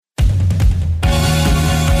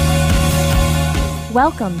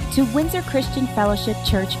Welcome to Windsor Christian Fellowship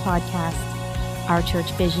Church Podcast. Our church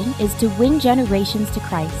vision is to win generations to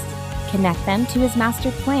Christ, connect them to His master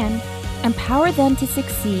plan, empower them to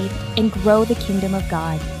succeed, and grow the kingdom of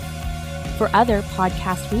God. For other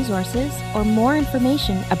podcast resources or more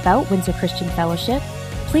information about Windsor Christian Fellowship,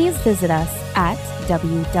 please visit us at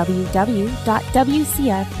www.wcf.ca.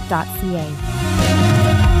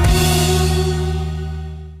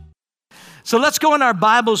 So let's go in our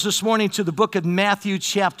Bibles this morning to the book of Matthew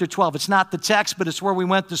chapter 12. It's not the text, but it's where we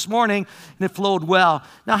went this morning, and it flowed well.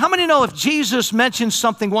 Now, how many know if Jesus mentioned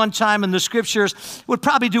something one time in the scriptures, it would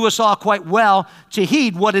probably do us all quite well to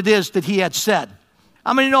heed what it is that he had said?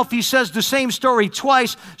 How many know if he says the same story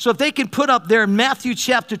twice? So if they can put up there Matthew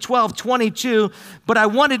chapter 12, 22, but I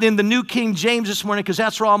want it in the New King James this morning because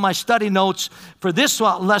that's where all my study notes for this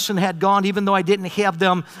lesson had gone, even though I didn't have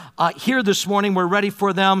them here this morning. We're ready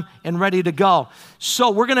for them and ready to go. So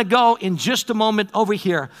we're going to go in just a moment over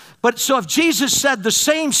here. But so if Jesus said the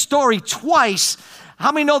same story twice,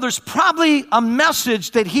 how many know there's probably a message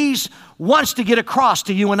that he wants to get across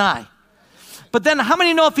to you and I? But then how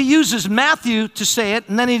many know if he uses Matthew to say it,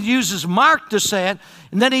 and then he uses Mark to say it,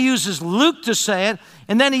 and then he uses Luke to say it,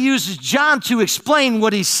 and then he uses John to explain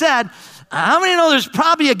what he said, how many know there's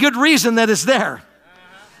probably a good reason that it's there?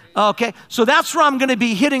 Okay, so that's where I'm going to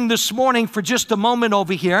be hitting this morning for just a moment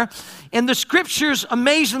over here. And the scriptures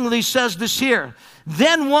amazingly says this here.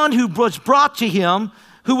 Then one who was brought to him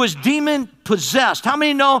who was demon-possessed. How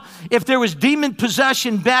many know if there was demon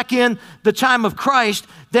possession back in the time of Christ,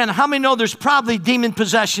 then how many know there's probably demon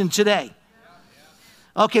possession today?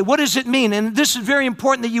 Okay, what does it mean? And this is very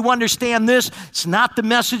important that you understand this. It's not the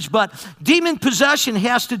message, but demon possession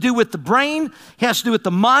has to do with the brain, has to do with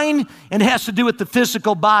the mind, and it has to do with the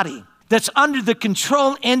physical body that's under the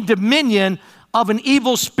control and dominion of an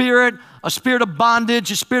evil spirit, a spirit of bondage,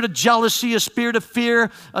 a spirit of jealousy, a spirit of fear,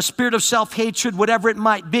 a spirit of self-hatred, whatever it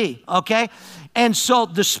might be, okay? And so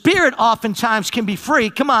the spirit oftentimes can be free,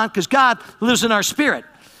 come on, because God lives in our spirit.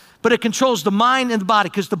 But it controls the mind and the body,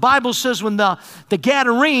 because the Bible says when the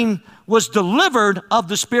Gadarene was delivered of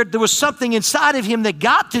the spirit, there was something inside of him that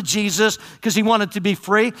got to Jesus because he wanted to be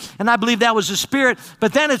free, and I believe that was the spirit.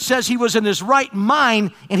 But then it says he was in his right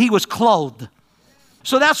mind and he was clothed.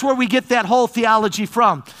 So that's where we get that whole theology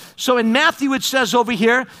from. So in Matthew it says over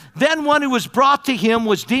here, then one who was brought to him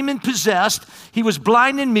was demon-possessed. He was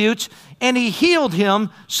blind and mute, and he healed him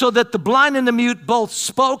so that the blind and the mute both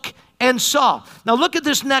spoke and saw. Now look at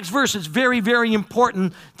this next verse. It's very, very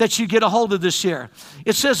important that you get a hold of this here.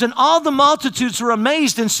 It says, and all the multitudes were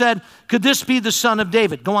amazed and said, could this be the son of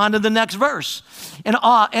David? Go on to the next verse.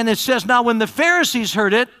 And it says, now when the Pharisees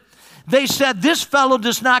heard it, they said, this fellow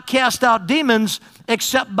does not cast out demons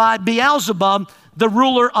except by Beelzebub, the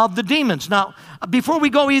ruler of the demons. Now, before we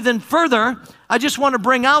go even further, I just want to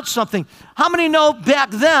bring out something. How many know back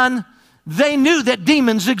then they knew that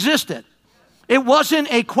demons existed? It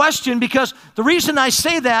wasn't a question, because the reason I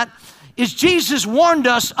say that is Jesus warned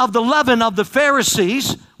us of the leaven of the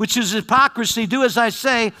Pharisees, which is hypocrisy, do as I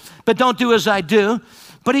say, but don't do as I do.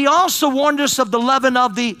 But he also warned us of the leaven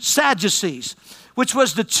of the Sadducees, which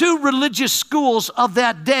was the two religious schools of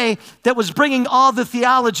that day that was bringing all the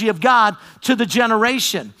theology of God to the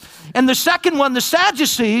generation. And the second one, the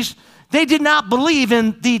Sadducees, they did not believe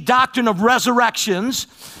in the doctrine of resurrections,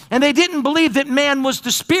 and they didn't believe that man was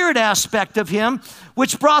the spirit aspect of him,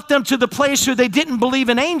 which brought them to the place where they didn't believe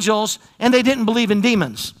in angels and they didn't believe in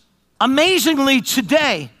demons. Amazingly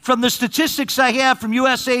today, from the statistics I have from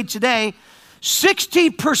USA Today,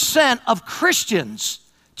 60% of Christians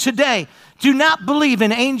today do not believe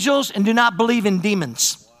in angels and do not believe in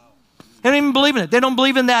demons. They don't even believe in it. They don't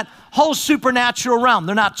believe in that whole supernatural realm.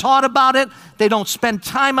 They're not taught about it. They don't spend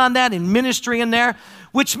time on that in ministry in there,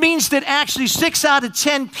 which means that actually 6 out of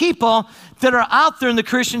 10 people that are out there in the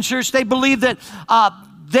Christian church, they believe that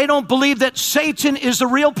they don't believe that Satan is a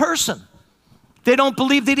real person. They don't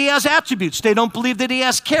believe that he has attributes. They don't believe that he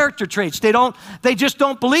has character traits. They just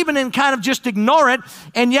don't believe in it and kind of just ignore it.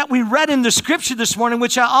 And yet we read in the scripture this morning,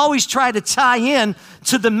 which I always try to tie in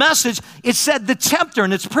to the message, it said the tempter,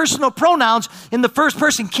 and its personal pronouns in the first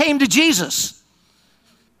person, came to Jesus.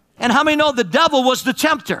 And how many know the devil was the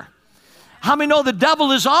tempter? How many know the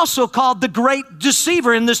devil is also called the great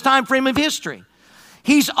deceiver in this time frame of history?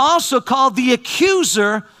 He's also called the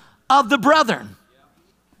accuser of the brethren.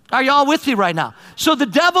 Are y'all with me right now? So the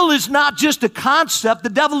devil is not just a concept. The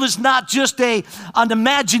devil is not just an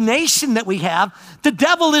imagination that we have. The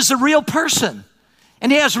devil is a real person.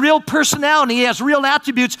 And he has real personality, he has real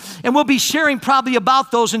attributes, and we'll be sharing probably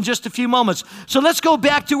about those in just a few moments. So let's go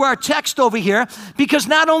back to our text over here, because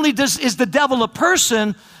not only is the devil a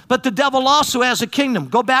person, but the devil also has a kingdom.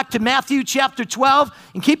 Go back to Matthew chapter 12,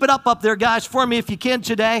 and keep it up there, guys, for me if you can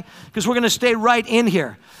today, because we're going to stay right in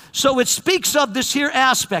here. So it speaks of this here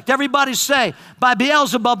aspect. Everybody say, by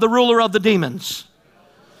Beelzebub, the ruler of the demons.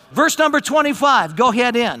 Verse number 25, go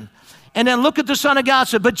ahead in. And then look at the Son of God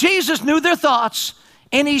said, but Jesus knew their thoughts,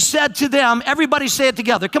 and he said to them, everybody say it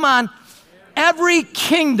together, come on. Every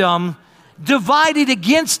kingdom divided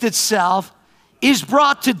against itself is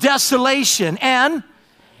brought to desolation, and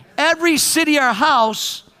every city or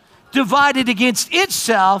house divided against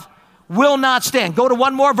itself will not stand. Go to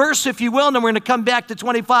one more verse, if you will, and then we're going to come back to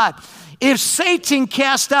 25. If Satan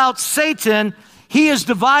cast out Satan, he is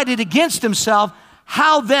divided against himself.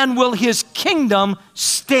 How then will his kingdom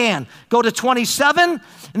stand? Go to 27,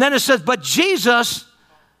 and then it says, but Jesus,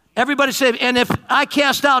 everybody say, and if I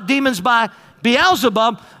cast out demons by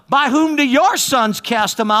Beelzebub, by whom do your sons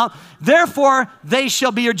cast them out? Therefore, they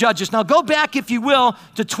shall be your judges. Now go back, if you will,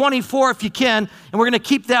 to 24 if you can, and we're going to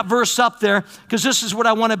keep that verse up there, because this is what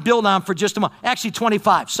I want to build on for just a moment. Actually,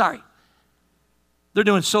 25, sorry. They're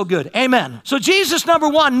doing so good. Amen. So Jesus, number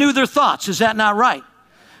one, knew their thoughts. Is that not right?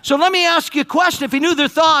 So let me ask you a question. If he knew their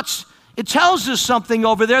thoughts, it tells us something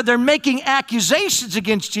over there. They're making accusations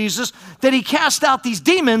against Jesus that he cast out these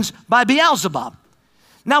demons by Beelzebub.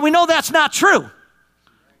 Now we know that's not true,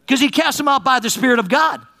 because he cast them out by the Spirit of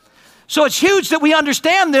God. So it's huge that we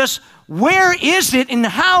understand this. Where is it and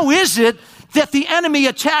how is it that the enemy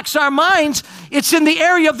attacks our minds? It's in the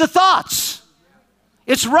area of the thoughts.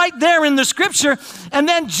 It's right there in the scripture. And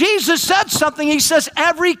then Jesus said something. He says,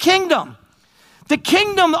 every kingdom. The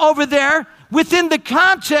kingdom over there within the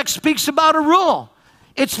context speaks about a rule.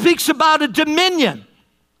 It speaks about a dominion.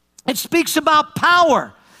 It speaks about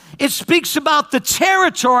power. It speaks about the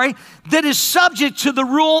territory that is subject to the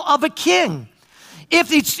rule of a king.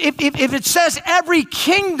 If it says every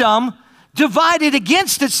kingdom divided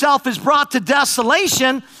against itself is brought to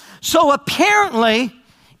desolation, so apparently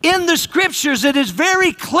in the scriptures it is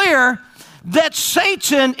very clear that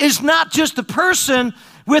Satan is not just a person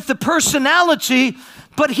with a personality,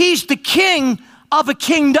 but he's the king of a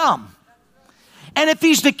kingdom. And if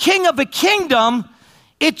he's the king of a kingdom,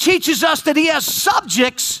 it teaches us that he has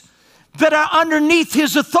subjects that are underneath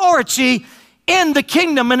his authority in the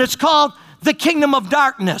kingdom, and it's called the kingdom of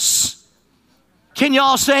darkness. Can you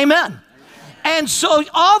all say amen? And so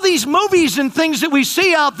all these movies and things that we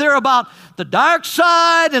see out there about the dark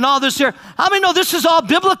side and all this here, how many know this is all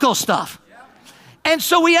biblical stuff? And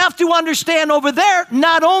so we have to understand over there,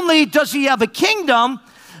 not only does he have a kingdom,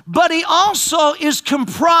 but he also is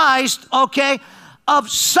comprised, of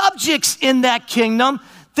subjects in that kingdom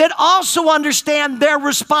that also understand their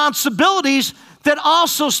responsibilities, that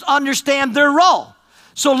also understand their role.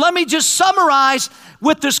 So let me just summarize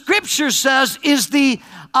what the scripture says is the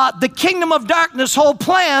kingdom of darkness' whole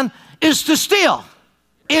plan is to steal,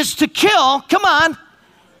 is to kill, come on,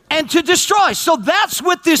 and to destroy. So that's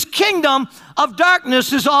what this kingdom of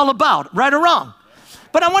darkness is all about, right or wrong.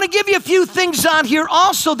 But I want to give you a few things on here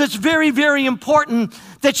also that's very, very important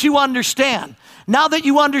that you understand. Now that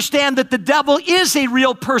you understand that the devil is a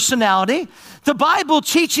real personality, the Bible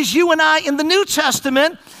teaches you and I in the New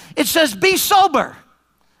Testament, it says be sober.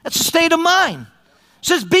 That's a state of mind. It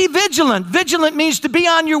says be vigilant. Vigilant means to be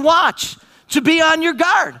on your watch, to be on your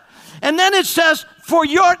guard. And then it says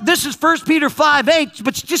this is 1 Peter 5:8,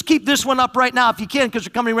 but just keep this one up right now if you can, because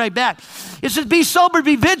we're coming right back. It says be sober,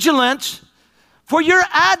 be vigilant, for your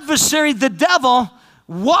adversary, the devil,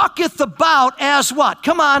 walketh about as what?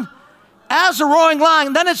 Come on. As a roaring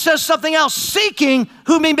lion. Then it says something else, seeking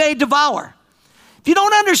whom he may devour. If you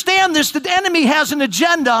don't understand this, the enemy has an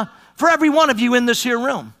agenda for every one of you in this here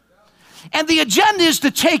room. And the agenda is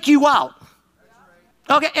to take you out.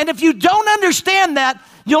 Okay, and if you don't understand that,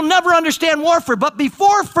 you'll never understand warfare. But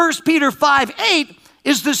before 1 Peter 5:8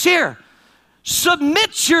 is this here.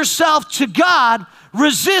 Submit yourself to God,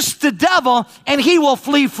 resist the devil, and he will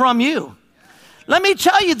flee from you. Let me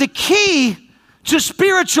tell you the key to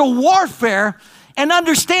spiritual warfare and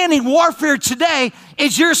understanding warfare today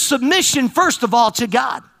is your submission, first of all, to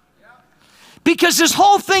God. Because this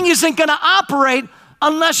whole thing isn't going to operate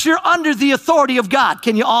unless you're under the authority of God.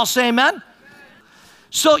 Can you all say amen?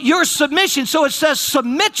 So your submission, so it says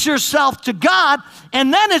submit yourself to God,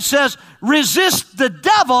 and then it says resist the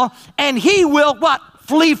devil, and he will what?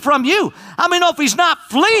 Flee from you. How many know if he's not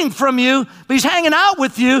fleeing from you, but he's hanging out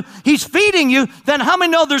with you, he's feeding you, then how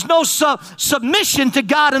many know there's no submission to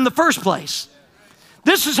God in the first place?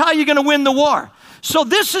 This is how you're going to win the war. So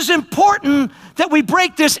this is important that we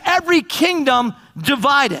break this every kingdom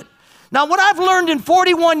divided. Now, what I've learned in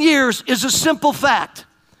 41 years is a simple fact.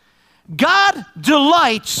 God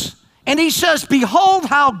delights, and he says, behold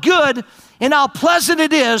how good and how pleasant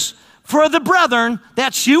it is for the brethren,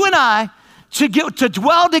 that's you and I, to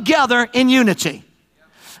dwell together in unity.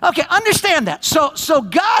 Okay, understand that. So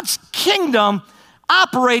God's kingdom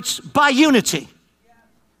operates by unity.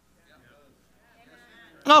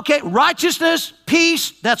 Okay, righteousness,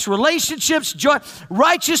 peace, that's relationships, joy.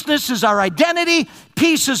 Righteousness is our identity,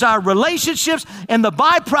 peace is our relationships, and the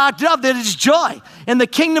byproduct of it is joy. And the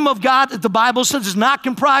kingdom of God, the Bible says, is not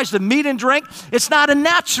comprised of meat and drink. It's not a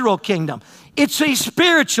natural kingdom. It's a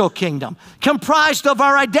spiritual kingdom comprised of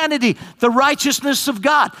our identity, the righteousness of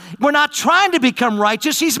God. We're not trying to become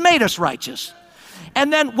righteous. He's made us righteous.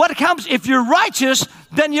 And then what comes, if you're righteous,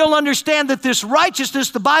 then you'll understand that this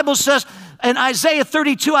righteousness, the Bible says, in Isaiah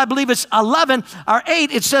 32, I believe it's 11 or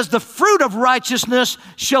 8, it says, the fruit of righteousness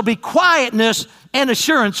shall be quietness and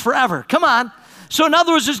assurance forever. Come on. So in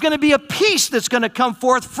other words, there's going to be a peace that's going to come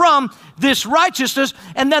forth from this righteousness,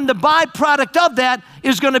 and then the byproduct of that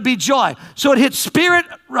is going to be joy. So it hits spirit,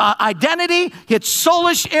 identity, hits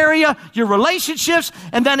soulish area, your relationships,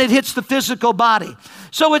 and then it hits the physical body.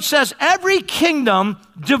 So it says, every kingdom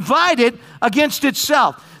divided against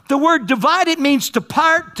itself. The word divided means to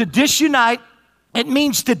part, to disunite. It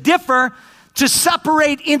means to differ, to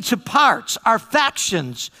separate into parts, our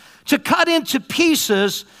factions, to cut into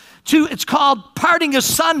pieces, it's called parting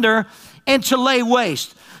asunder, and to lay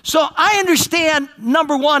waste. So I understand,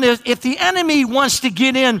 number one, is if the enemy wants to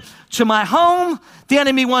get in to my home, the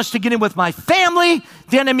enemy wants to get in with my family,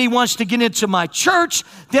 the enemy wants to get into my church,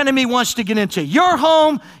 the enemy wants to get into your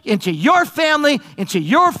home, into your family, into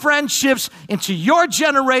your friendships, into your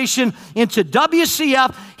generation, into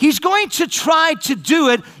WCF. He's going to try to do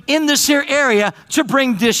it in this here area to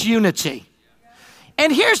bring disunity.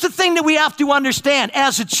 And here's the thing that we have to understand.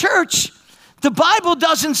 As a church, the Bible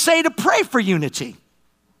doesn't say to pray for unity.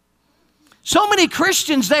 So many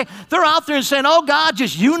Christians, they're out there and saying, oh God,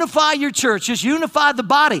 just unify your church, just unify the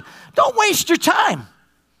body. Don't waste your time.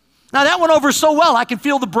 Now that went over so well, I can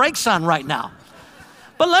feel the brakes on right now.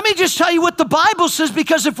 But let me just tell you what the Bible says,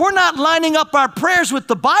 because if we're not lining up our prayers with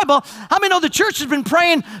the Bible, how many know the church has been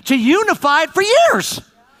praying to unify it for years?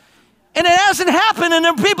 And it hasn't happened, and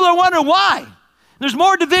then people are wondering why. There's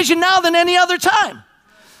more division now than any other time.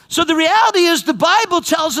 So the reality is the Bible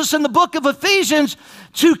tells us in the book of Ephesians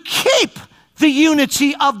to keep the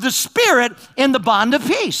unity of the Spirit in the bond of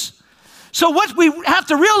peace. So what we have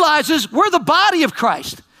to realize is we're the body of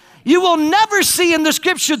Christ. You will never see in the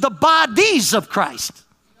scripture the bodies of Christ.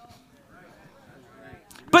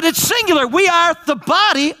 But it's singular. We are the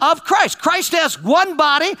body of Christ. Christ has one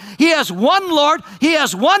body. He has one Lord. He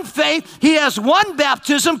has one faith. He has one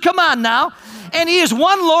baptism. Come on now. And he is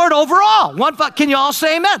one Lord over all. Can you all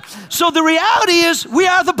say amen? So the reality is we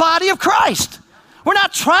are the body of Christ. We're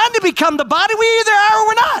not trying to become the body. We either are or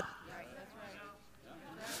we're not.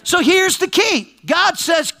 So here's the key. God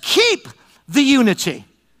says keep the unity.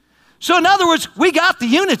 So in other words, we got the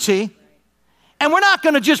unity, and we're not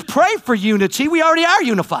going to just pray for unity. We already are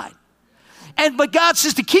unified. But God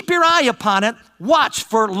says to keep your eye upon it. Watch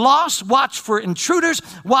for loss. Watch for intruders.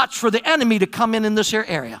 Watch for the enemy to come in this here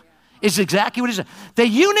area. Is exactly what he said. The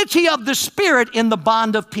unity of the Spirit in the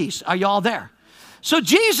bond of peace. Are you all there? So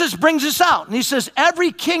Jesus brings us out, and he says,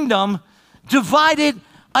 every kingdom divided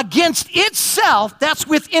against itself, that's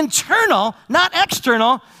with internal, not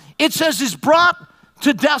external, it says is brought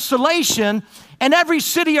to desolation, and every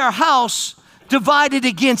city or house divided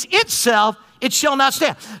against itself, it shall not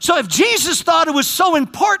stand. So if Jesus thought it was so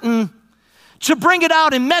important to bring it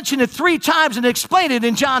out and mention it 3 times and explain it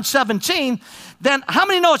in John 17, then how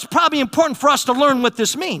many know it's probably important for us to learn what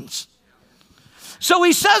this means? So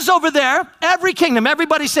he says over there, every kingdom,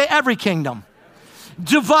 everybody say every kingdom,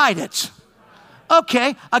 divided,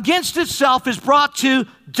 okay, against itself is brought to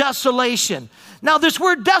desolation. Now this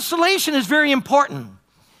word desolation is very important.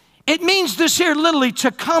 It means this here literally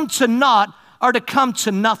to come to naught or to come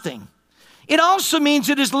to nothing. It also means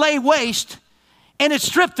it is laid waste and it's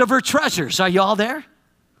stripped of her treasures. Are you all there?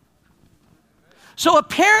 So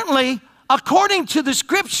apparently, according to the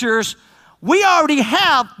scriptures, we already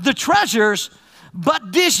have the treasures,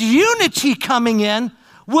 but this unity coming in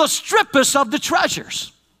will strip us of the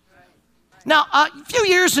treasures. Now, a few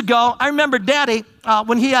years ago, I remember Daddy,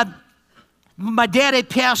 when my dad had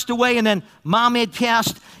passed away and then Mom had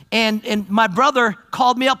passed, and my brother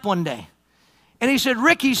called me up one day. And he said,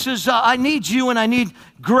 Rick, he says, I need you and I need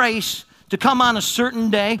Grace to come on a certain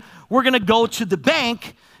day. We're going to go to the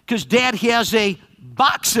bank because Dad has a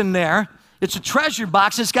box in there, It's a treasure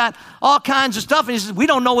box. It's got all kinds of stuff. And he says, we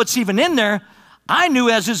don't know what's even in there. I knew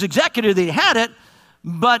as his executor that he had it,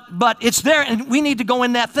 but it's there, and we need to go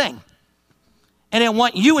in that thing. And I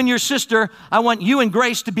want you and your sister, I want you and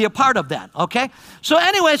Grace to be a part of that, okay? So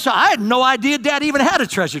anyway, so I had no idea Dad even had a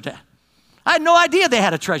treasure tent. I had no idea they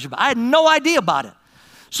had a treasure box. I had no idea about it.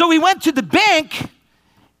 So we went to the bank,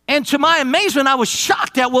 and to my amazement, I was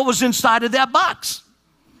shocked at what was inside of that box.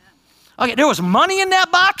 Okay, there was money in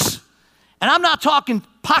that box, and I'm not talking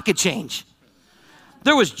pocket change.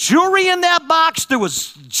 There was jewelry in that box. There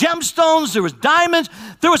was gemstones. There was diamonds.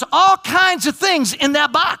 There was all kinds of things in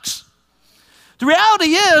that box. The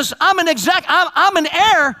reality is, I'm an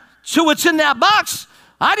heir to what's in that box.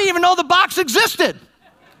 I didn't even know the box existed.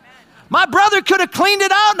 My brother could have cleaned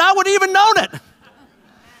it out and I wouldn't even known it.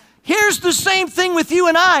 Here's the same thing with you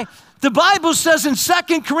and I. The Bible says in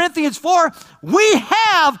 2 Corinthians 4, we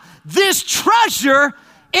have this treasure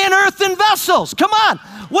in earthen vessels. Come on.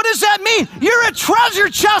 What does that mean? You're a treasure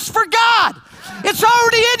chest for God. It's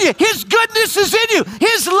already in you. His goodness is in you.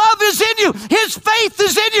 His love is in you. His faith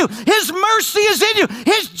is in you. His mercy is in you.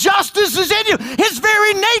 His justice is in you. His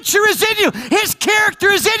very nature is in you. His character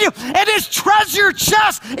is in you. And his treasure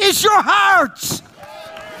chest is your heart.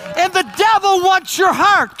 And the devil wants your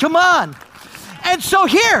heart. Come on. And so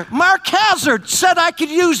here, Mark Hazard said I could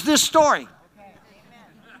use this story.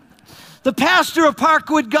 The pastor of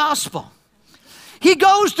Parkwood Gospel. He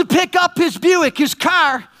goes to pick up his Buick, his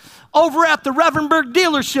car, over at the Revenberg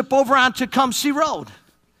dealership over on Tecumseh Road.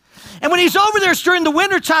 And when he's over there, it's during the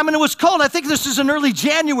wintertime and it was cold. I think this is in early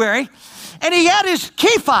January. And he had his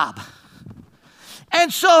key fob.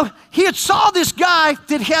 And so he had saw this guy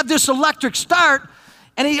that had this electric start.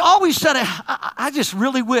 And he always said, I just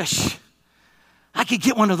really wish I could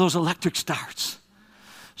get one of those electric starts.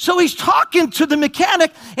 So he's talking to the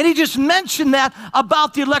mechanic, and he just mentioned that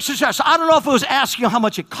about the electric start. So I don't know if it was asking how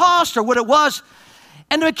much it cost or what it was.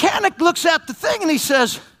 And the mechanic looks at the thing, and he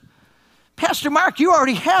says, Pastor Mark, you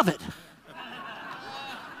already have it.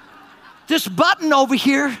 This button over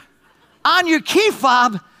here on your key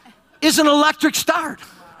fob is an electric start.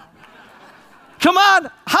 Come on,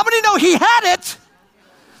 how many know he had it?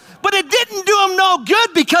 But it didn't do him no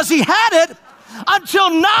good because he had it. Until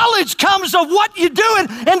knowledge comes of what you're doing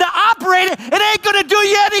and to operate it, it ain't going to do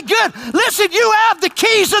you any good. Listen, you have the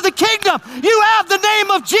keys of the kingdom. You have the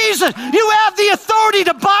name of Jesus. You have the authority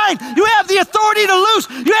to bind. You have the authority to loose.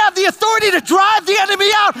 You have the authority to drive the enemy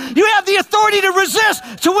out. You have the authority to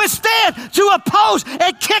resist, to withstand, to oppose,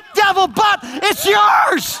 and kick devil butt. It's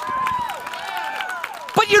yours.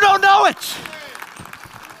 But you don't know it.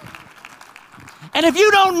 And if you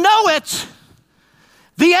don't know it,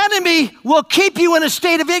 the enemy will keep you in a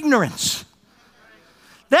state of ignorance.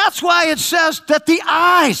 That's why it says that the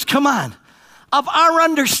eyes, come on, of our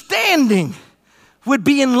understanding would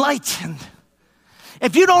be enlightened.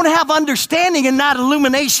 If you don't have understanding and not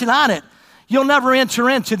illumination on it, you'll never enter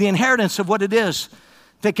into the inheritance of what it is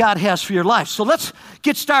that God has for your life. So let's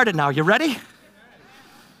get started now. You ready?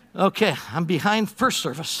 Okay, I'm behind first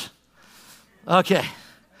service. Okay.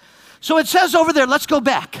 So it says over there, let's go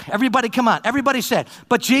back. Everybody, come on. Everybody said,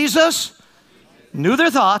 but Jesus knew their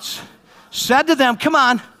thoughts, said to them, come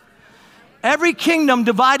on, every kingdom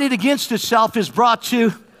divided against itself is brought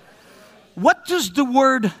to. What does the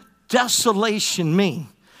word desolation mean?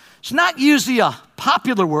 It's not usually a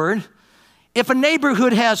popular word. If a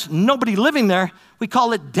neighborhood has nobody living there, we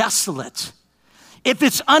call it desolate. If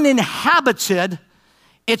it's uninhabited,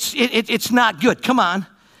 it's not good. Come on.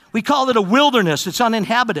 We call it a wilderness. It's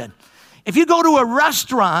uninhabited. If you go to a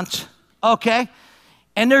restaurant, okay,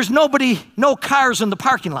 and there's nobody, no cars in the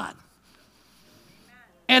parking lot,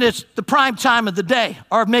 and it's the prime time of the day,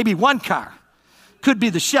 or maybe one car, could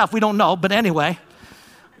be the chef, we don't know, but anyway.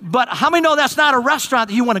 But how many know that's not a restaurant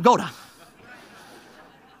that you want to go to?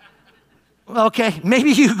 Okay,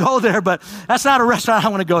 maybe you go there, but that's not a restaurant I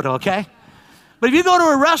want to go to, okay? But if you go to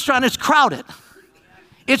a restaurant, it's crowded.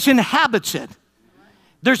 It's inhabited.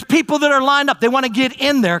 There's people that are lined up. They want to get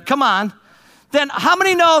in there. Come on. Then how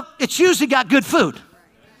many know it's usually got good food?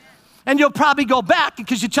 And you'll probably go back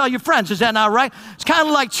because you tell your friends. Is that not right? It's kind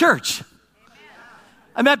of like church.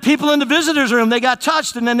 I met people in the visitors room. They got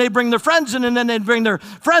touched, and then they bring their friends in, and then they bring their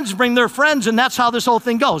friends, and that's how this whole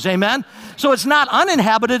thing goes. Amen? So it's not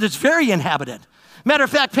uninhabited. It's very inhabited. Matter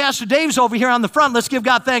of fact, Pastor Dave's over here on the front. Let's give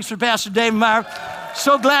God thanks for Pastor Dave Meyer.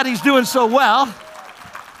 So glad he's doing so well.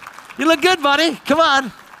 You look good, buddy. Come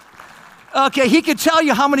on. Okay, he could tell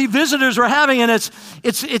you how many visitors we're having, and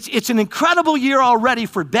it's an incredible year already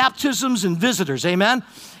for baptisms and visitors. Amen?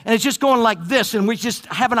 And it's just going like this, and we're just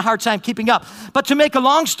having a hard time keeping up. But to make a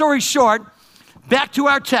long story short, back to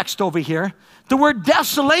our text over here. The word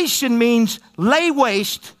desolation means lay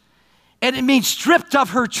waste, and it means stripped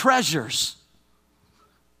of her treasures.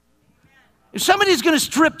 If somebody's going to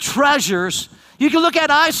strip treasures, you can look at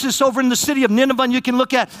ISIS over in the city of Nineveh, and you can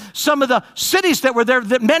look at some of the cities that were there,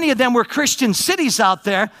 that many of them were Christian cities out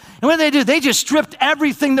there. And what did? They just stripped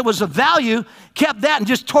everything that was of value, kept that, and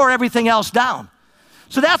just tore everything else down.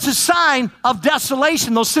 So that's a sign of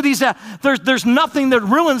desolation. Those cities that there's nothing that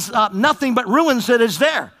ruins, nothing but ruins that is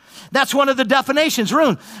there. That's one of the definitions,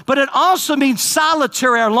 ruin. But it also means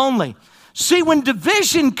solitary or lonely. See, when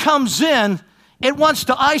division comes in, it wants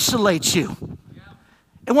to isolate you.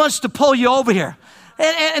 It wants to pull you over here.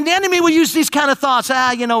 And the enemy will use these kind of thoughts.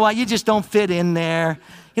 You know what? You just don't fit in there.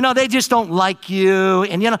 You know, they just don't like you.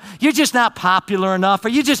 And, you know, you're just not popular enough. Or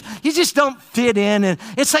you just don't fit in. And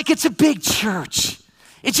it's like it's a big church.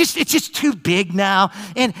 It's just too big now.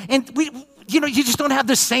 And we, you know, you just don't have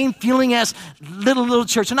the same feeling as little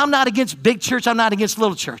church. And I'm not against big church. I'm not against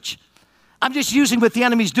little church. I'm just using what the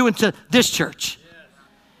enemy's doing to this church.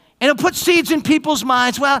 And it'll put seeds in people's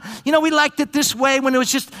minds. Well, you know, we liked it this way when it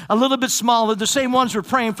was just a little bit smaller. The same ones were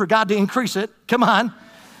praying for God to increase it. Come on.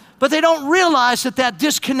 But they don't realize that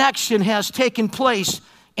disconnection has taken place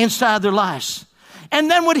inside their lives.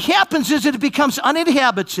 And then what happens is it becomes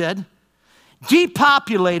uninhabited,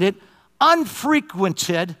 depopulated,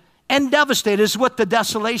 unfrequented, and devastated is what the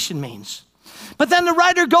desolation means. But then the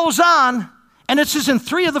writer goes on, and it says in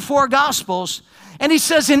 3 of the 4 Gospels, and he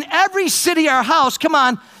says, in every city or house, come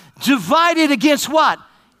on, divided against what?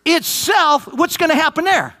 Itself, what's going to happen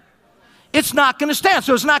there? It's not going to stand.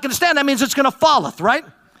 So it's not going to stand. That means it's going to falleth, right?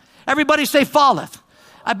 Everybody say falleth.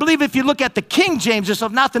 I believe if you look at the King James, it's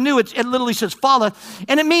not the new, it literally says falleth.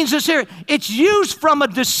 And it means this here. It's used from a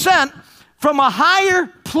descent from a higher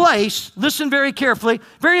place, listen very carefully,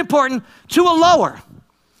 very important, to a lower.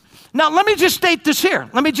 Now, let me just state this here.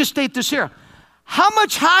 How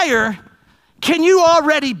much higher can you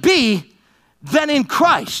already be than in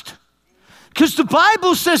Christ? Because the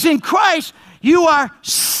Bible says in Christ, you are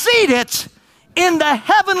seated in the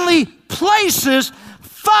heavenly places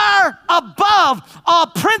far above all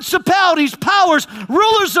principalities, powers,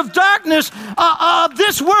 rulers of darkness of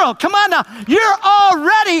this world. Come on now. You're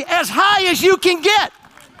already as high as you can get.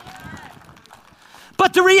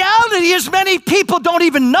 But the reality is many people don't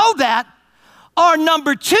even know that. Or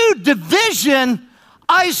number 2, division,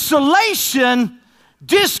 isolation,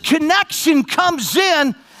 disconnection comes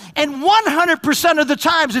in, and 100% of the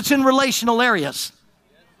times it's in relational areas.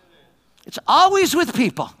 It's always with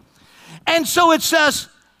people. And so it says,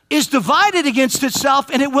 is divided against itself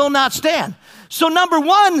and it will not stand. So number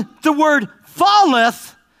 1, the word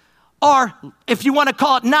falleth, or if you want to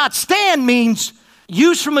call it not stand, means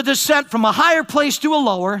used from a descent from a higher place to a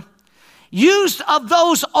lower, used of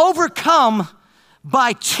those overcome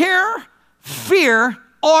by terror, fear,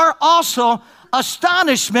 or also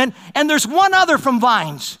astonishment. And there's one other from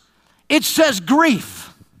Vines. It says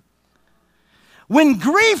grief. When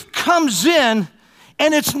grief comes in,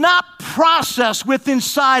 and it's not processed within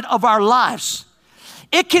inside of our lives,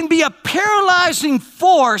 it can be a paralyzing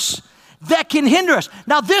force that can hinder us.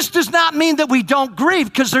 Now, this does not mean that we don't grieve,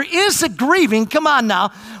 because there is a grieving, come on now,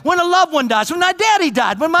 when a loved one dies, when my daddy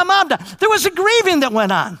died, when my mom died, there was a grieving that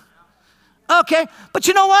went on. Okay, but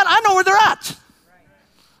you know what? I know where they're at.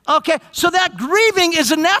 Okay, so that grieving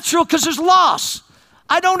is a natural because there's loss.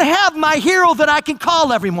 I don't have my hero that I can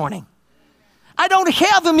call every morning. I don't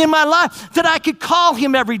have him in my life that I could call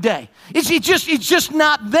him every day. It's just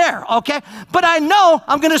not there, okay? But I know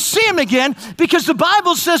I'm going to see him again, because the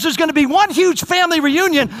Bible says there's going to be one huge family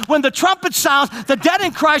reunion when the trumpet sounds, the dead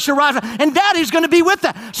in Christ arrive, and Daddy's going to be with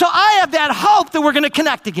that. So I have that hope that we're going to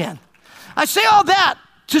connect again. I say all that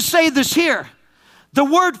to say this here. The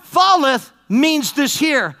word falleth means this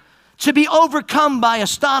here, to be overcome by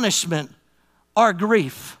astonishment or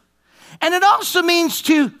grief. And it also means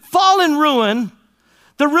to fall in ruin,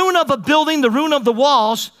 the ruin of a building, the ruin of the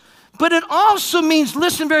walls. But it also means,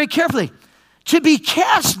 listen very carefully, to be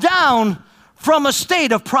cast down from a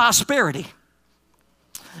state of prosperity.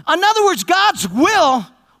 In other words, God's will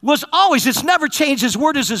was always, it's never changed. His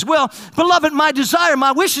word is his will. Beloved, my desire,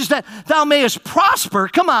 my wish is that thou mayest prosper,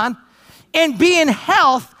 come on, and be in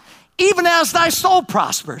health, even as thy soul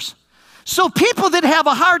prospers. So people that have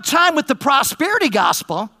a hard time with the prosperity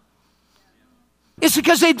gospel, it's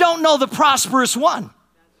because they don't know the prosperous one.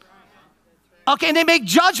 Okay, and they make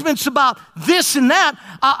judgments about this and that.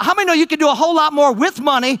 How many know you can do a whole lot more with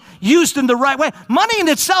money used in the right way? Money in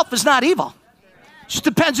itself is not evil. It just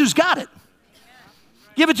depends who's got it.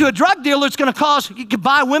 Give it to a drug dealer, it's going to cause, you can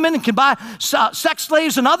buy women, and can buy sex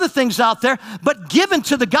slaves and other things out there. But given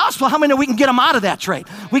to the gospel, how many know we can get them out of that trade?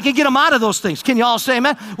 We can get them out of those things. Can you all say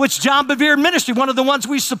amen? Which John Bevere Ministry, one of the ones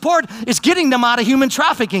we support, is getting them out of human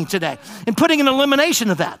trafficking today and putting an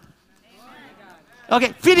elimination of that.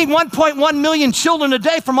 Okay, feeding 1.1 million children a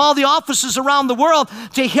day from all the offices around the world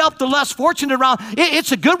to help the less fortunate around.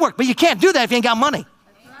 It's a good work, but you can't do that if you ain't got money.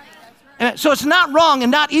 So it's not wrong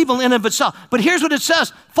and not evil in and of itself. But here's what it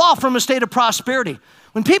says: fall from a state of prosperity.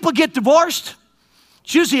 When people get divorced,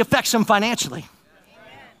 it usually affects them financially.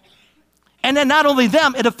 And then not only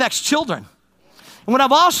them, it affects children. And what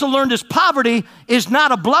I've also learned is poverty is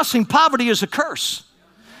not a blessing. Poverty is a curse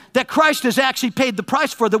that Christ has actually paid the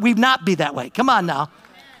price for, that we not be that way. Come on now.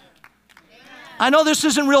 I know this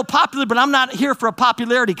isn't real popular, but I'm not here for a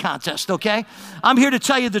popularity contest, okay? I'm here to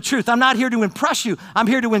tell you the truth. I'm not here to impress you. I'm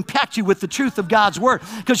here to impact you with the truth of God's word,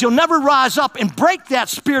 because you'll never rise up and break that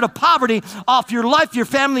spirit of poverty off your life, your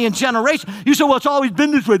family, and generation. You say, well, it's always been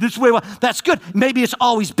this way, this way. Well, that's good. Maybe it's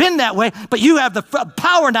always been that way, but you have the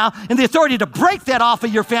power now and the authority to break that off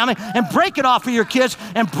of your family and break it off of your kids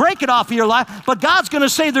and break it off of your life. But God's going to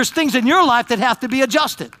say there's things in your life that have to be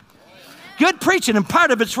adjusted. Good preaching, and part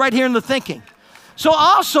of it's right here in the thinking. So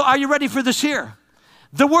also, are you ready for this here?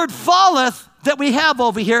 The word falleth that we have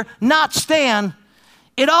over here, not stand,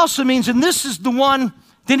 it also means, and this is the one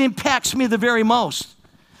that impacts me the very most,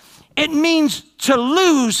 it means to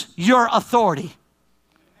lose your authority.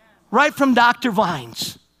 Right from Dr.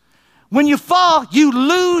 Vines. When you fall, you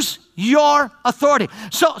lose your authority.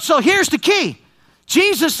 So here's the key.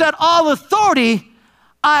 Jesus said, all authority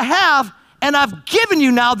I have, and I've given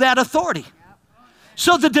you now that authority.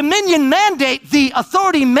 So the dominion mandate, the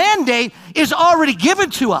authority mandate, is already given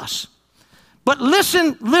to us. But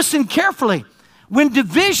listen carefully. When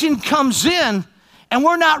division comes in and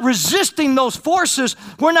we're not resisting those forces,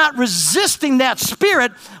 we're not resisting that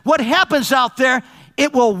spirit, what happens out there,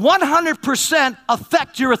 it will 100%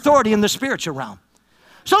 affect your authority in the spiritual realm.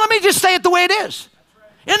 So let me just say it the way it is.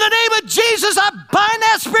 In the name of Jesus, I bind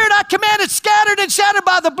that spirit, I command it scattered and shattered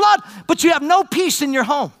by the blood, but you have no peace in your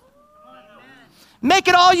home. Make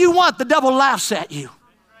it all you want, the devil laughs at you.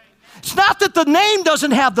 It's not that the name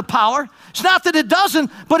doesn't have the power. It's not that it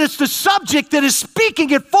doesn't, but it's the subject that is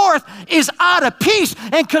speaking it forth is out of peace.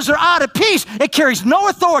 And because they're out of peace, it carries no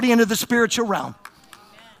authority into the spiritual realm.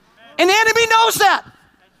 And the enemy knows that.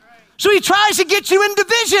 So he tries to get you in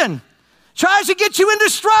division, tries to get you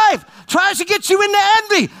into strife, tries to get you into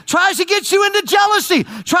envy, tries to get you into jealousy,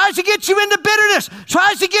 tries to get you into bitterness,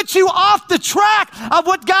 tries to get you off the track of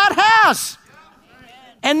what God has.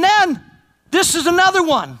 And then, this is another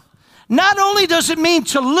one. Not only does it mean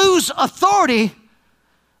to lose authority,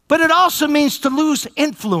 but it also means to lose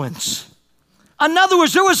influence. In other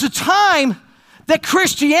words, there was a time that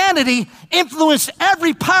Christianity influenced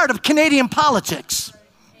every part of Canadian politics.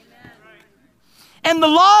 And the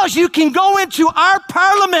laws, you can go into our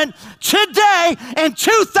parliament today in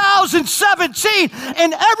 2017,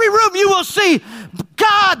 in every room you will see,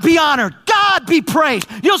 God be honored, God be praised.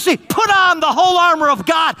 You'll see, put on the whole armor of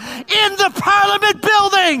God in the parliament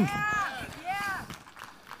building.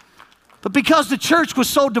 But because the church was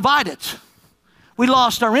so divided, we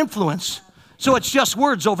lost our influence. So it's just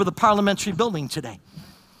words over the parliamentary building today.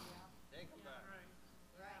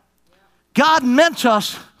 God meant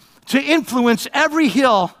us to influence every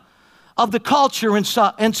hill of the culture and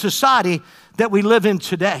society that we live in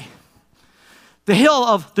today. The hill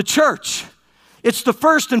of the church. It's the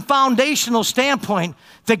first and foundational standpoint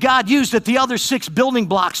that God used, that the other 6 building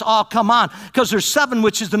blocks all come on, because there's 7,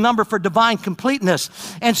 which is the number for divine completeness.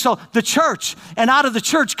 And so the church, and out of the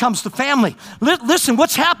church comes the family. Listen,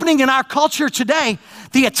 what's happening in our culture today,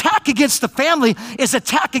 the attack against the family is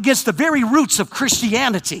attack against the very roots of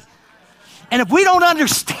Christianity. And if we don't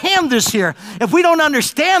understand this here,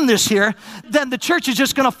 then the church is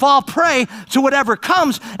just going to fall prey to whatever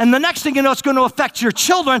comes. And the next thing you know, it's going to affect your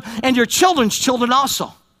children and your children's children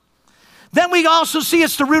also. Then we also see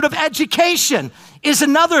it's the root of education is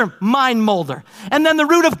another mind molder. And then the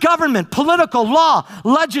root of government, political, law,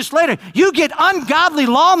 legislator. You get ungodly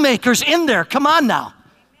lawmakers in there. Come on now.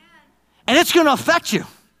 And it's going to affect you.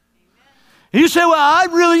 You say, well, I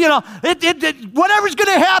really, whatever's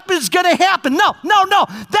going to happen is going to happen. No.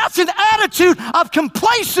 That's an attitude of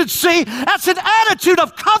complacency. That's an attitude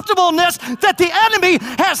of comfortableness that the enemy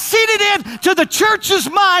has seeded into the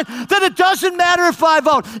church's mind, that it doesn't matter if I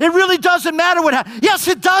vote. It really doesn't matter what happens. Yes,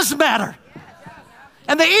 it does matter.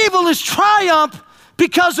 And the evil is triumph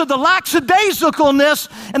because of the lackadaisicalness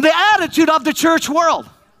and the attitude of the church world.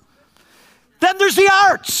 Then there's the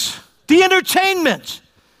arts, the entertainment,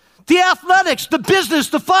 The athletics, the business,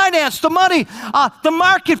 the finance, the money, the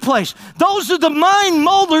marketplace. Those are the mind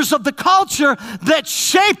molders of the culture that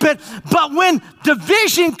shape it. But when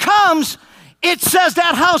division comes, it says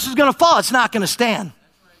that house is going to fall. It's not going to stand.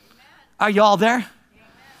 Are you all there?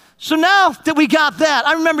 So now that we got that,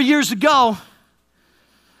 I remember years ago,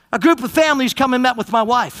 a group of families come and met with my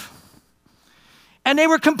wife. And they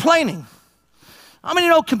were complaining. I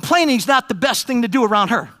mean, complaining is not the best thing to do around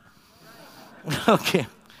her. Okay.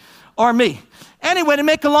 Or me. Anyway, to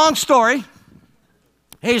make a long story,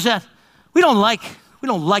 he said, we don't like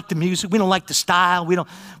the music. We don't like the style.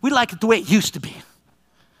 We like it the way it used to be.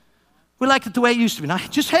 We like it the way it used to be. Now,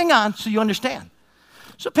 just hang on so you understand.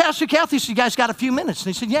 So Pastor Kathy said, you guys got a few minutes?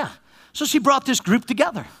 And he said, yeah. So she brought this group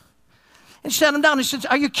together. And she sat them down and said,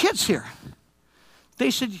 are your kids here?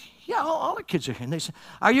 They said, yeah, all our kids are here. And they said,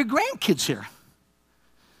 are your grandkids here?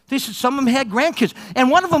 They said, some of them had grandkids.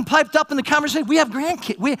 And one of them piped up in the conversation, we have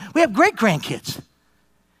grandkids. We have great-grandkids.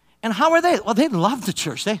 And how are they? Well, they love the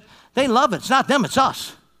church. They love it. It's not them, it's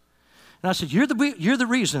us. And I said, you're the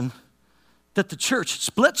reason that the church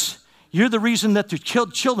splits. You're the reason that the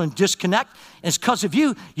children disconnect. And it's because of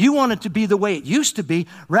you. You want it to be the way it used to be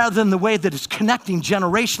rather than the way that it's connecting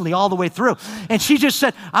generationally all the way through. And she just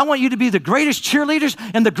said, I want you to be the greatest cheerleaders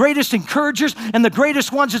and the greatest encouragers and the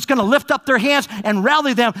greatest ones that's going to lift up their hands and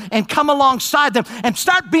rally them and come alongside them and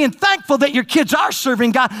start being thankful that your kids are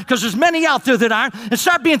serving God, because there's many out there that aren't, and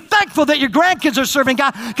start being thankful that your grandkids are serving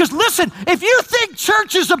God. Because listen, if you think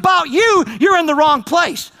church is about you, you're in the wrong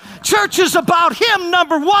place. Church is about Him,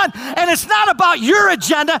 number one, and it's not about your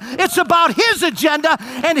agenda. It's about His agenda,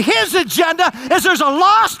 and His agenda is there's a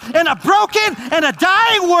lost and a broken and a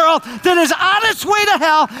dying world that is on its way to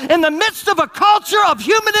hell in the midst of a culture of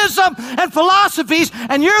humanism and philosophies,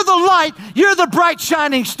 and you're the light, you're the bright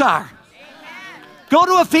shining star. Amen. Go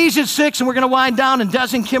to Ephesians 6, and we're going to wind down, and Des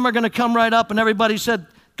and Kim are going to come right up, and everybody said,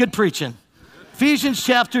 good preaching. Ephesians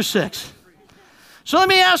chapter 6. So let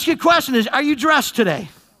me ask you a question. Are you dressed today?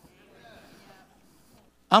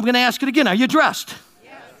 I'm going to ask it again. Are you dressed?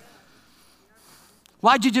 Yes.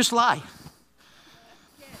 Why'd you just lie?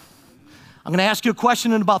 I'm going to ask you a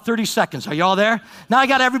question in about 30 seconds. Are you all there? Now I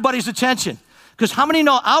got everybody's attention. Because how many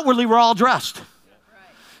know outwardly we're all dressed?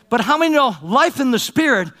 But how many know life in the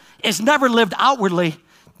Spirit is never lived outwardly?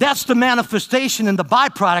 That's the manifestation and the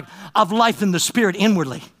byproduct of life in the Spirit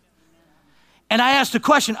inwardly. And I asked the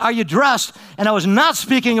question, are you dressed? And I was not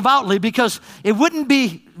speaking of outwardly because it wouldn't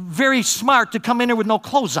be very smart to come in here with no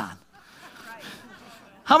clothes on.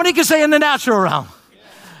 How many can say in the natural realm?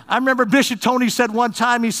 I remember Bishop Tony said one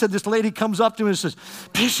time, he said, this lady comes up to him and says,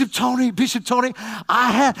 Bishop Tony,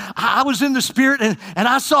 I was in the Spirit and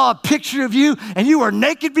I saw a picture of you and you were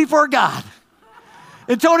naked before God.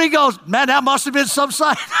 And Tony goes, man, that must have been some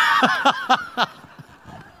sign.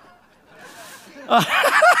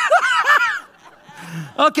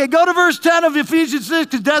 Okay, go to verse 10 of Ephesians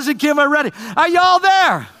 6 because Des and Kim are ready. Are you all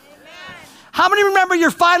there? Amen. How many remember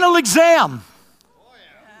your final exam? Oh,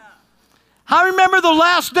 yeah. How many remember the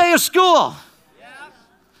last day of school? Yeah.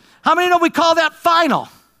 How many know we call that final?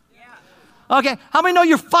 Yeah. Okay, how many know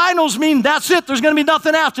your finals mean that's it? There's going to be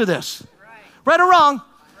nothing after this. Right or wrong?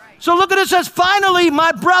 Right. So look at it, it says, finally,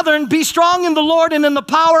 my brethren, be strong in the Lord and in the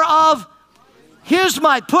power of His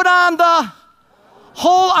might. Put on the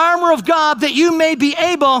whole armor of God that you may be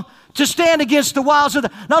able to stand against the wiles of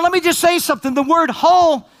the... Now let me just say something. The word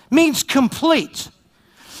whole means complete.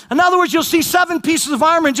 In other words, you'll see 7 pieces of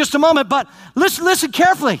armor in just a moment, but listen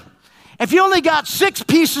carefully. If you only got 6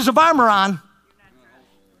 pieces of armor on,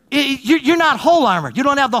 you're not whole armor. You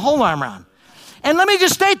don't have the whole armor on. And let me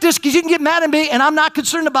just state this because you can get mad at me, and I'm not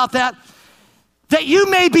concerned about that. That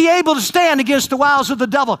you may be able to stand against the wiles of the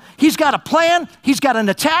devil. He's got a plan. He's got an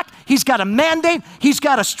attack. He's got a mandate. He's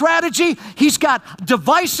got a strategy. He's got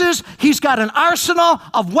devices. He's got an arsenal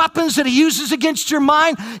of weapons that he uses against your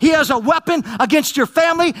mind. He has a weapon against your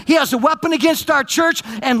family. He has a weapon against our church.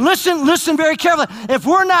 And listen very carefully. If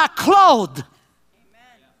we're not clothed,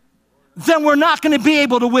 then we're not going to be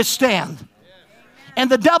able to withstand. And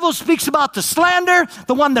the devil speaks about the slander,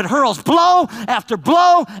 the one that hurls blow after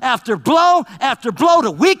blow after blow after blow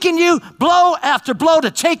to weaken you, blow after blow to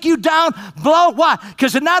take you down, blow. Why?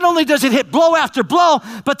 Because not only does it hit blow after blow,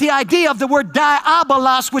 but the idea of the word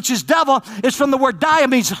diabolos, which is devil, is from the word dia,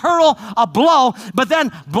 means hurl a blow, but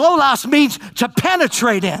then blolos means to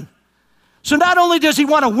penetrate in. So not only does he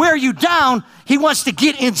want to wear you down, he wants to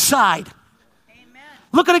get inside. Amen.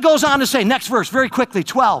 Look what it goes on to say. Next verse, very quickly,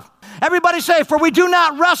 12. Everybody say, for we do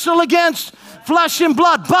not wrestle against flesh and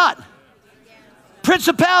blood, but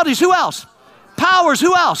principalities, who else? Powers,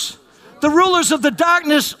 who else? The rulers of the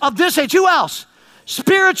darkness of this age, who else?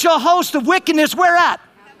 spiritual host of wickedness, where at?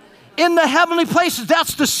 In the heavenly places.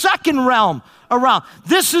 That's the second realm around.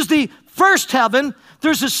 This is the first heaven.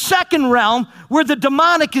 There's a second realm where the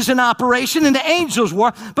demonic is in operation and the angels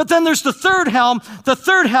war. But then there's the third realm. The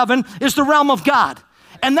third heaven is the realm of God.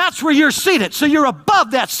 And that's where you're seated. So you're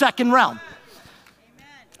above that second realm.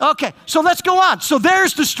 Okay, so let's go on. So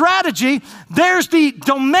there's the strategy, there's the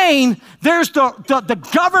domain, there's the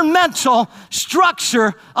governmental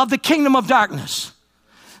structure of the kingdom of darkness.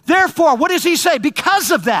 Therefore, what does he say? Because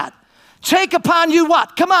of that, take upon you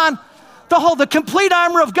what? Come on. The complete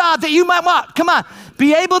armor of God that you might what? Come on.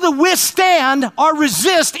 Be able to withstand or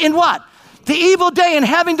resist in what? The evil day, and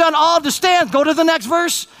having done all to stand. Go to the next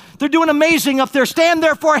verse. They're doing amazing up there. Stand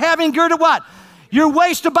therefore having girded what? Your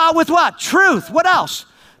waist about with what? Truth. What else?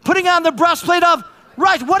 Putting on the breastplate of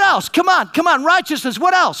right. What else? Come on. Righteousness.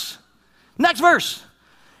 What else? Next verse.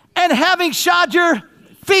 And having shod your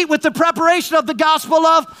feet with the preparation of the gospel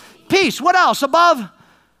of peace. What else? Above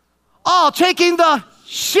all, taking the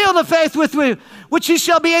shield of faith with you, which you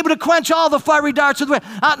shall be able to quench all the fiery darts of the way.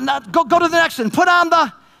 Go to the next one. Put on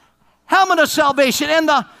the helmet of salvation and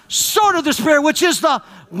the sword of the Spirit, which is the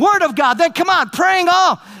word of God. Then come on, praying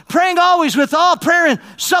always with all prayer and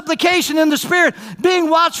supplication in the Spirit, being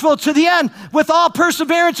watchful to the end with all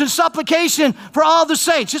perseverance and supplication for all the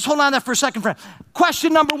saints. Just hold on that for a second, friend.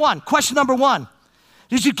 Question number one.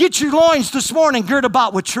 Did you get your loins this morning girded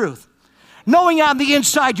about with truth? Knowing on the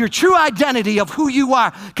inside your true identity of who you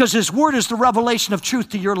are, because his word is the revelation of truth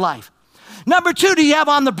to your life. Number two, do you have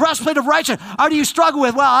on the breastplate of righteousness? Or do you struggle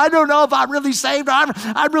with, well, I don't know if I'm really saved.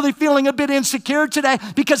 I'm really feeling a bit insecure today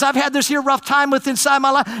because I've had this here rough time with inside my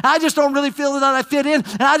life. I just don't really feel that I fit in.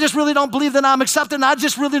 And I just really don't believe that I'm accepted. And I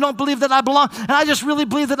just really don't believe that I belong. And I just really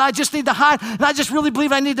believe that I just need to hide. And I just really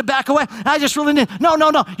believe I need to back away. And I just really need, no.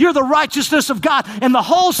 You're the righteousness of God. And the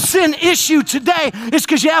whole sin issue today is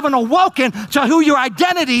because you haven't awoken to who your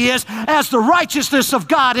identity is as the righteousness of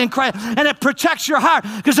God in Christ. And it protects your heart,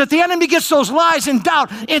 because if the enemy gets those lies and doubt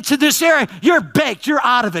into this area, you're baked, you're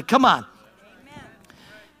out of it. Come on. Amen.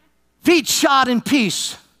 Feet shod in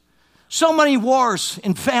peace. So many wars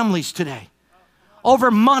in families today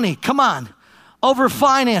over money. Come on. Over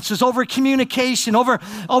finances, over communication,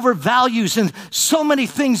 over values, and so many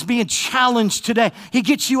things being challenged today. He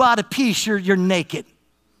gets you out of peace, you're naked.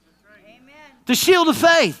 Amen. The shield of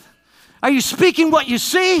faith. Are you speaking what you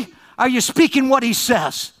see? Are you speaking what he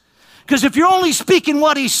says? Because if you're only speaking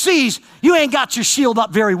what he sees, you ain't got your shield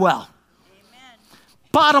up very well. Amen.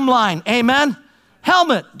 Bottom line, amen?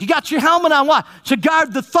 Helmet. You got your helmet on what? To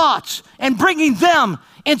guard the thoughts and bringing them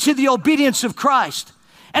into the obedience of Christ.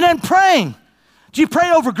 And then praying. Do you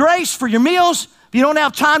pray over grace for your meals? If you don't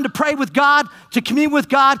have time to pray with God, to commune with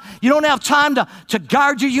God, you don't have time to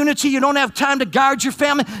guard your unity, you don't have time to guard your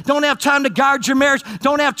family, don't have time to guard your marriage,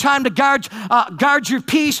 don't have time to guard your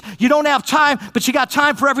peace, you don't have time, but you got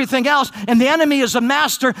time for everything else. And the enemy is a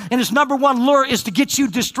master, and his number one lure is to get you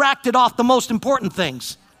distracted off the most important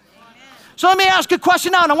things. Amen. So let me ask a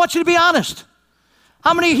question now, and I want you to be honest.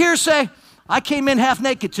 How many here say, I came in half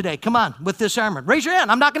naked today, come on, with this armor? Raise your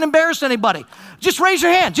hand. I'm not going to embarrass anybody. Just raise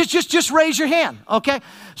your hand. Just raise your hand, okay?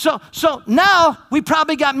 So now we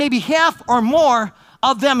probably got maybe half or more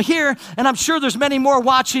of them here, and I'm sure there's many more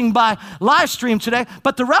watching by live stream today,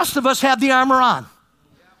 but the rest of us have the armor on.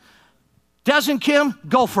 Des and Kim,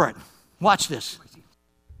 go for it. Watch this.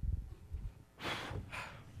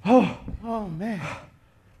 Oh man.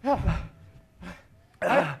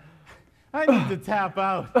 I need to tap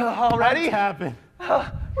out. Already? What happened?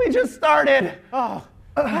 We just started. Oh,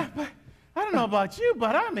 I don't know about you,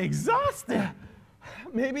 but I'm exhausted.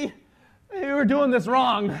 Maybe we're doing this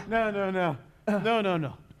wrong. No.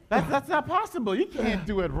 That's not possible. You can't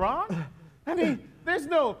do it wrong. I mean, there's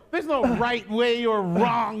no right way or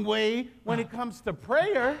wrong way when it comes to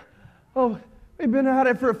prayer. Oh, we've been at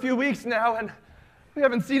it for a few weeks now, and we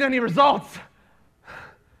haven't seen any results.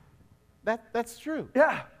 That's true.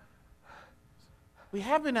 Yeah. We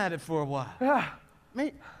have been at it for a while. Yeah.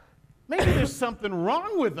 Maybe there's something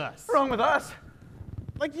wrong with us. Wrong with us?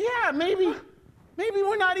 Like, yeah, maybe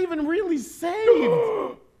we're not even really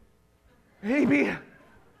saved. Maybe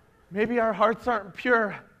our hearts aren't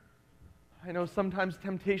pure. I know sometimes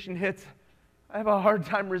temptation hits. I have a hard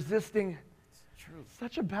time resisting. It's true.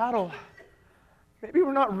 Such a battle. Maybe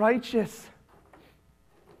we're not righteous.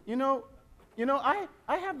 You know, I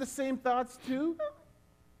have the same thoughts too.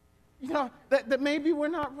 You know, that maybe we're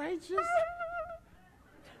not righteous.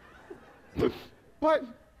 But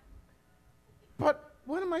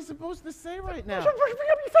what am I supposed to say right now? It sounds like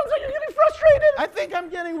you're getting frustrated. I think I'm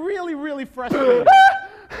getting really, really frustrated.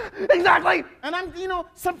 Exactly. And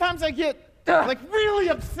sometimes I get Like really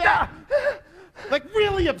upset. Like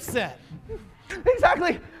really upset.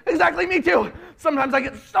 Exactly, me too. Sometimes I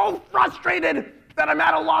get so frustrated that I'm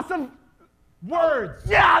at a loss of words.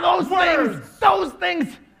 Yeah, those Words.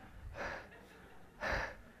 things.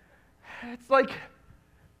 It's like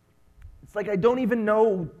I don't even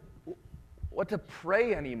know what to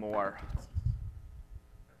pray anymore.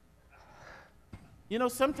 You know,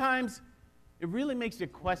 sometimes it really makes you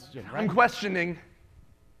question, right? I'm questioning.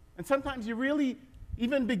 And sometimes you really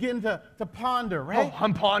even begin to ponder, right? Oh,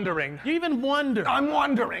 I'm pondering. You even wonder, I'm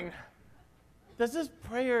wondering. does this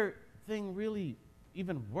prayer thing really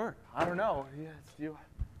even work? I don't know. Yeah, it's you.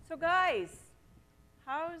 So guys,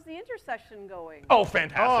 how's the intercession going? Oh,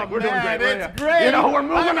 fantastic. Oh, We're doing man, great. it's great. You know, we're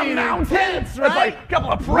moving I mean, a mountain. intense, It's right? like a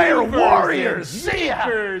couple of prayer warriors.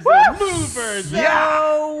 Shakers Yeah. and movers.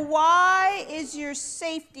 So why is your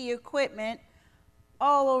safety equipment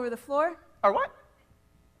all over the floor? Or what?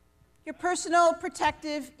 Your personal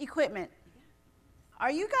protective equipment. Are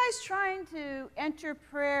you guys trying to enter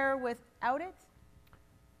prayer without it?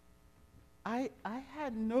 I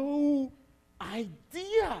had no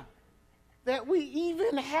idea that we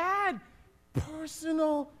even had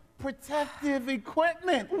personal protective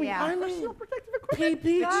equipment. Yeah. I mean, Personal protective equipment. PPE.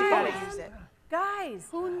 You gotta use it. Guys,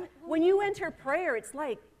 when you enter prayer, it's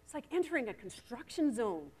like entering a construction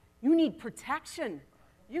zone. You need protection.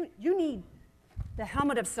 You need the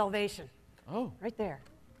helmet of salvation. Oh. Right there.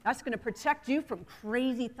 That's going to protect you from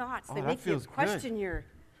crazy thoughts that that make you feels good. question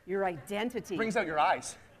your identity. Brings out your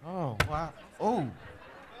eyes. Oh, wow. Oh,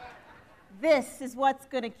 This is what's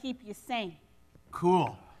going to keep you sane.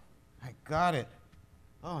 cool. I got it.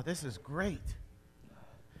 Oh, this is great.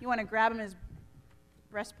 You want to grab him his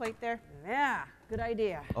breastplate there? Yeah, good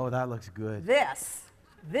idea. Oh, that looks good. This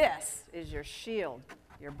is your shield,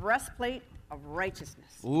 your breastplate of righteousness.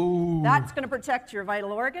 Ooh. That's going to protect your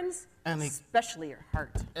vital organs, And it- especially your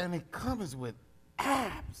heart. And it comes with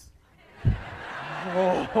abs.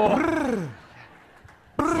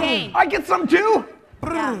 Sane. I get some too?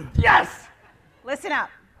 Yeah. Yes! Listen up.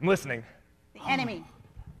 I'm listening. The enemy.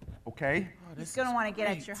 Okay. He's going to want to get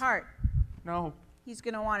at your heart. No, He's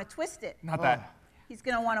going to want to twist it. not that. He's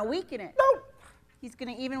going to want to weaken it. No. He's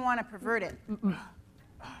going to even want to pervert it.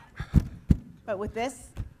 But with this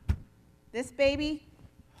baby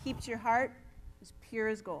keeps your heart as pure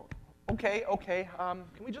as gold. Okay. Can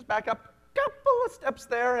we just back up a couple of steps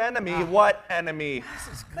there? Enemy. What enemy?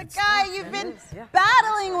 The guy you've been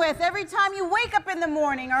battling with every time you wake up in the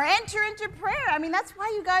morning or enter into prayer. I mean, that's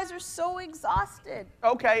why you guys are so exhausted.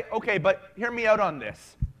 Okay, but hear me out on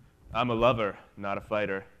this. I'm a lover, not a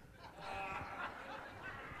fighter.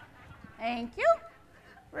 Thank you.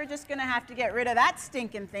 We're just going to have to get rid of that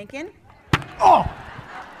stinking thinking. Oh!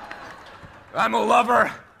 I'm a lover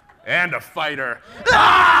and a fighter.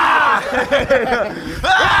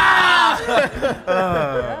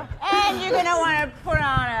 And you're going to want to put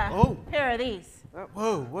on a pair of these.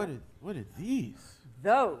 Whoa, what are these?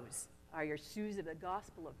 Those are your shoes of the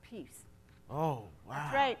gospel of peace. Oh, wow.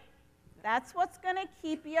 That's right. That's what's going to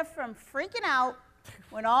keep you from freaking out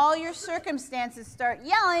when all your circumstances start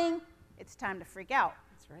yelling. It's time to freak out.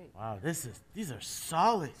 That's right. Wow, these are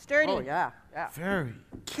solid. Sturdy. Oh, yeah. Very.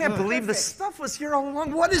 Can't believe this stuff was here all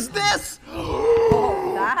along. What is this?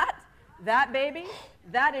 That baby,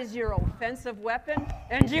 that is your offensive weapon,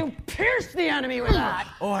 and you pierce the enemy with that.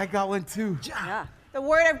 Oh, I got one too. Yeah. The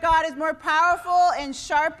word of God is more powerful and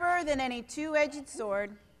sharper than any two-edged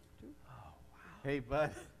sword. Hey,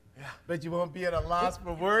 bud. Yeah. Bet you won't be at a loss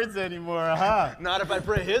for words anymore, huh? Not if I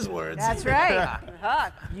pray his words. That's right.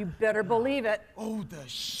 Uh-huh. You better believe it. Oh, the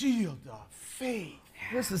shield of faith.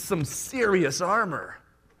 This is some serious armor.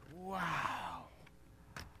 Wow.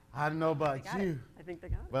 I don't know about you, I think they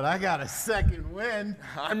got it. but I got a second wind.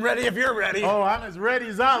 I'm ready if you're ready. Oh, I'm as ready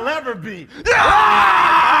as I'll ever be.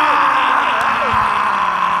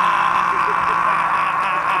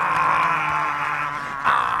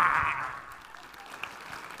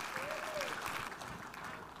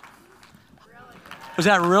 Was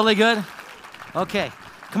that really good? Okay.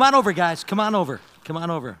 Come on over, guys. Come on over. Come on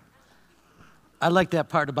over. I like that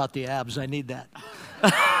part about the abs. I need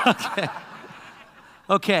that.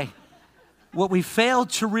 Okay. What we fail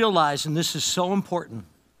to realize, and this is so important,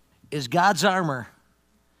 is God's armor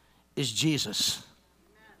is Jesus.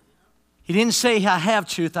 He didn't say, I have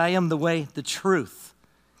truth. I am the way, the truth.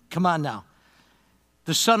 Come on now.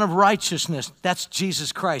 The Son of Righteousness, that's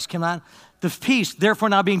Jesus Christ. Come on. The peace, therefore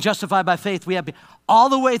now being justified by faith, we have all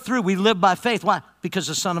the way through, we live by faith. Why? Because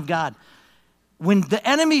the Son of God. When the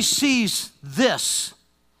enemy sees this,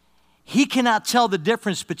 he cannot tell the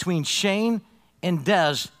difference between Shane and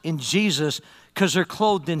Des in Jesus because they're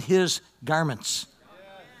clothed in his garments.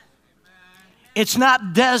 It's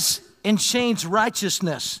not Des and Shane's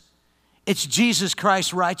righteousness. It's Jesus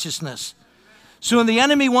Christ's righteousness. So when the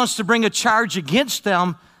enemy wants to bring a charge against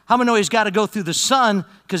them, how many know he's got to go through the Son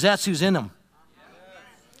because that's who's in him?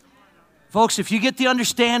 Folks, if you get the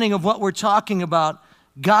understanding of what we're talking about,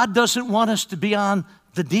 God doesn't want us to be on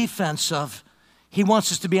the defensive. He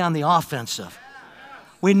wants us to be on the offensive.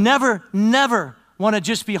 We never want to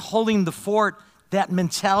just be holding the fort, that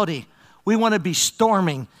mentality. We want to be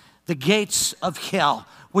storming the gates of hell.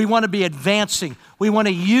 We want to be advancing. We want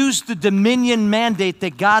to use the dominion mandate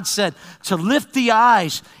that God said to lift the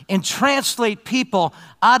eyes and translate people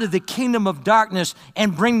out of the kingdom of darkness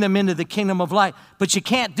and bring them into the kingdom of light. But you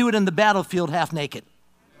can't do it in the battlefield half naked.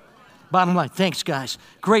 Bottom line. Thanks, guys.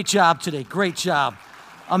 Great job today. Great job.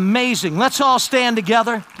 Amazing. Let's all stand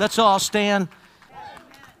together. Let's all stand.